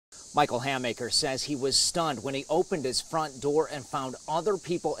Michael Hammaker says he was stunned when he opened his front door and found other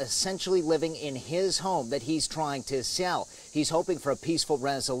people essentially living in his home that he's trying to sell. He's hoping for a peaceful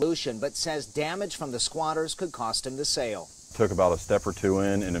resolution, but says damage from the squatters could cost him the sale. Took about a step or two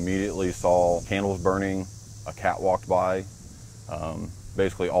in and immediately saw candles burning, a cat walked by,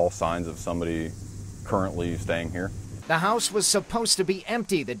 basically all signs of somebody currently staying here. The house was supposed to be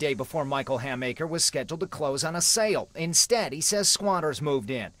empty the day before Michael Hammaker was scheduled to close on a sale. Instead, he says squatters moved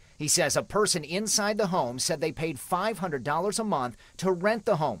in. He says a person inside the home said they paid $500 a month to rent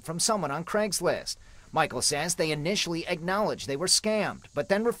the home from someone on Craigslist. Michael says they initially acknowledged they were scammed, but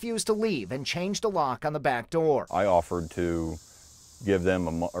then refused to leave and changed the lock on the back door. I offered to give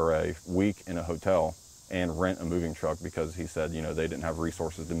them a week in a hotel and rent a moving truck because he said, you know, they didn't have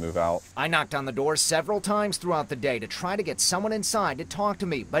resources to move out. I knocked on the door several times throughout the day to try to get someone inside to talk to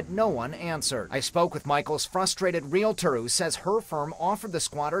me, but no one answered. I spoke with Michael's frustrated realtor who says her firm offered the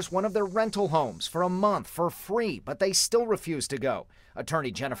squatters one of their rental homes for a month for free, but they still refused to go.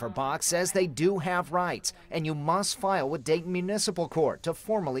 Attorney Jennifer Bach says they do have rights, and you must file with Dayton Municipal Court to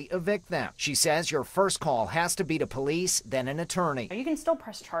formally evict them. She says your first call has to be to police, then an attorney. You can still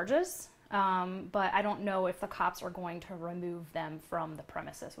press charges. But I don't know if the cops are going to remove them from the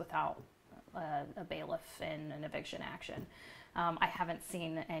premises without a bailiff and an eviction action. I haven't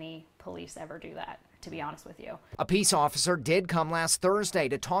seen any police ever do that, to be honest with you. A peace officer did come last Thursday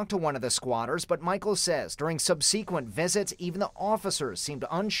to talk to one of the squatters, but Michael says during subsequent visits, even the officers seemed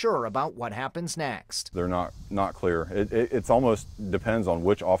unsure about what happens next. They're not clear. It's almost depends on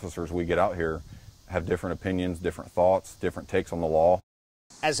which officers we get out here, have different opinions, different thoughts, different takes on the law.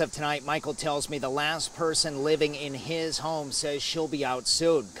 As of tonight, Michael tells me the last person living in his home says she'll be out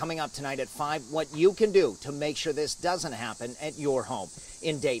soon. Coming up tonight at 5, what you can do to make sure this doesn't happen at your home.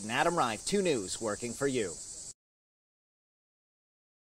 In Dayton, Adam Rife, 2 News, working for you.